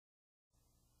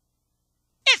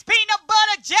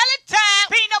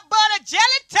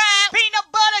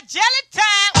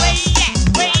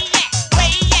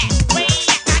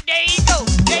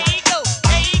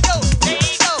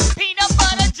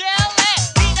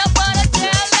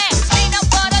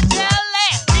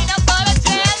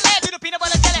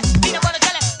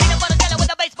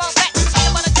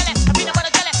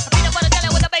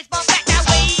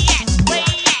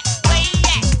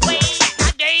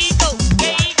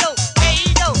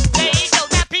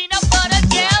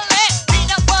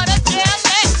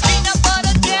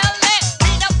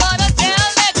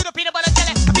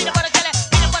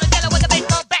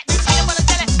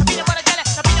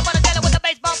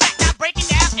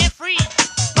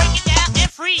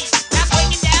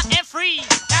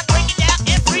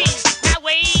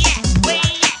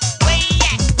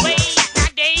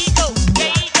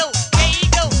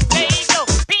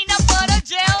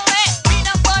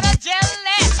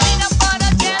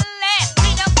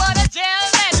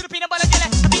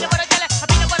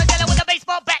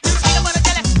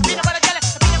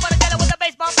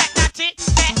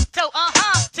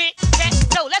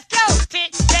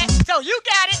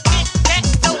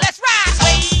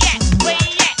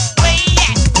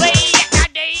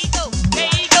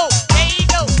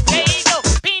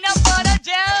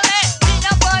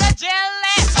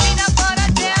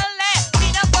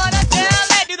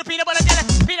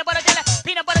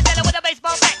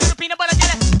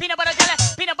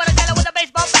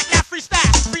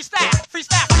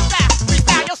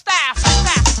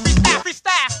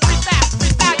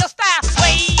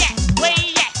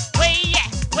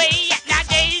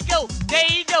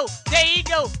go, there you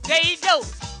go, there you go.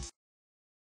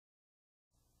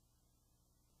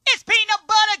 It's peanut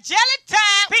butter jelly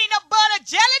time. Peanut butter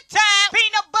jelly time.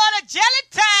 Peanut butter jelly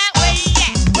time. Where you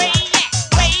at? Where you at?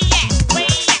 Where you at? Where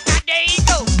you at? Now there you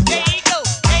go. There you go.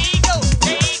 There you go.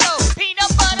 There you go.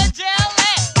 Peanut butter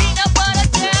jelly. Peanut butter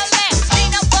jelly.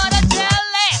 Peanut butter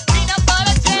jelly. Peanut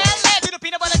butter jelly. Do the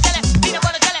peanut butter jelly. Peanut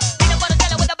butter jelly. Peanut butter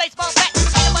jelly with a baseball bat.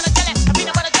 Peanut butter jelly.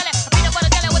 Peanut butter jelly. Peanut butter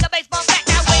jelly with a baseball bat.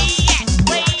 Now where you at?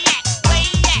 Where you at? Where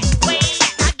you at? Where you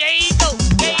at? Now there you go.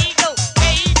 There you go.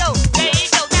 There you go. There you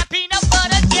go. Now peanut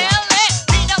butter jelly.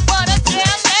 Peanut butter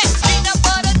jelly. Peanut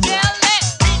butter jelly.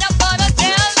 Peanut butter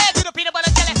jelly.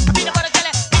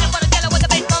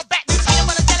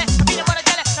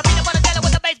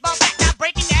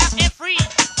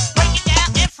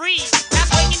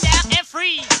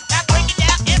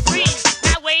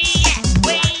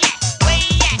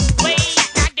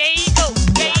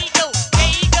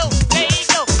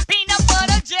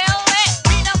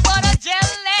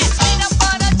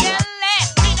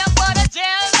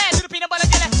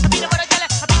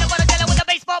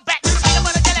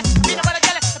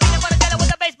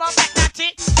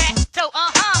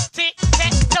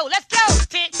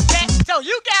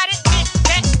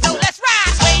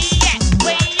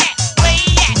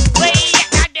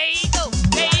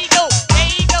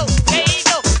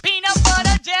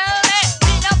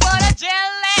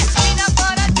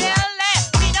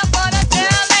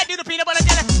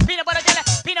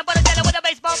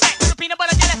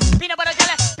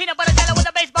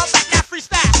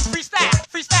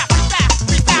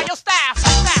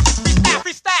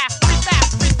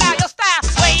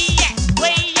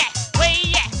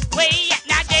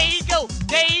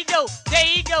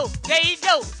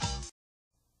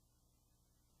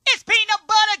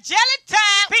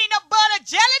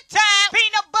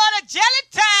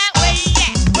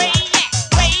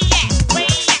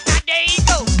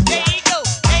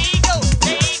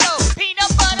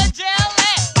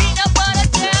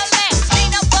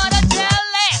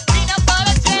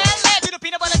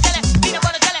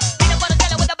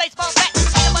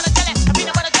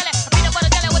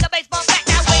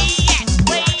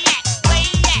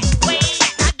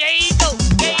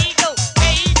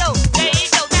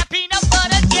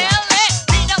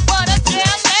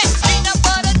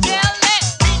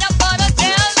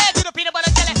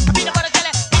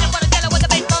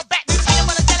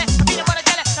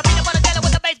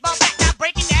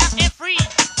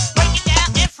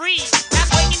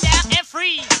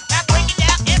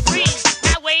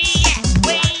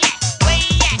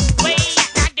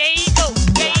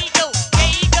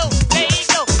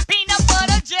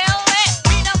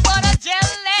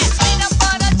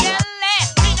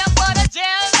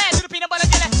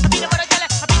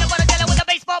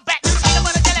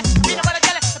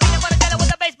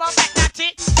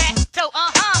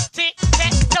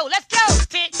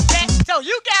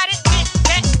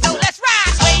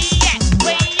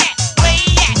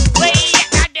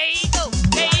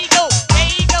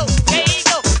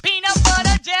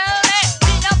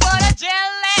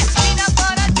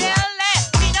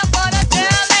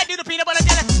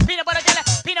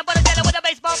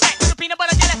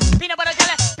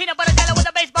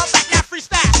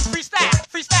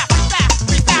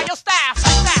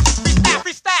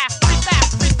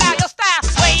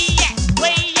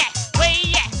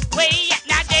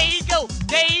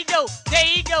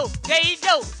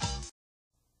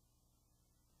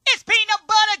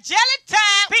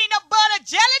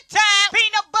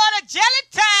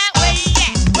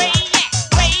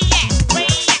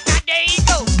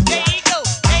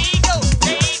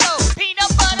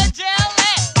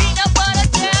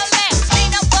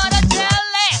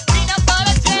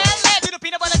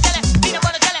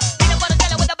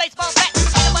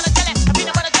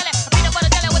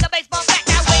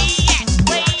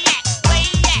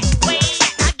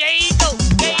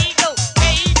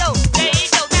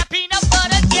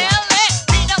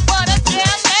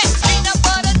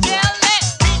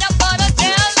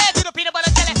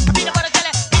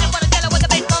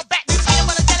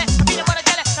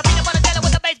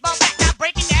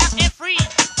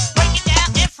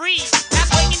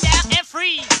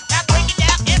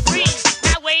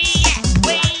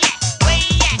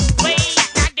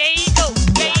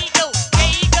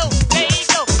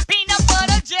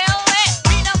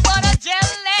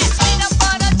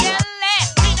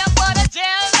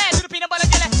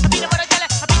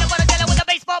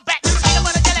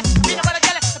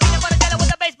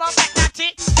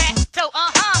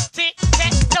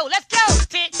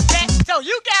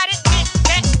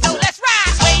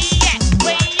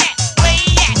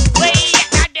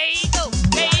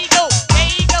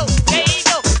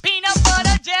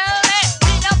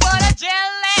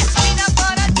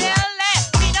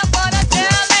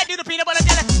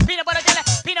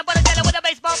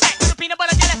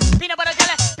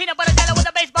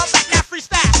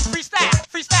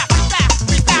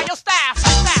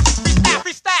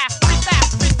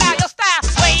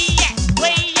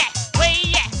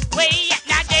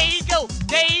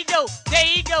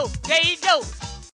 go, there you go.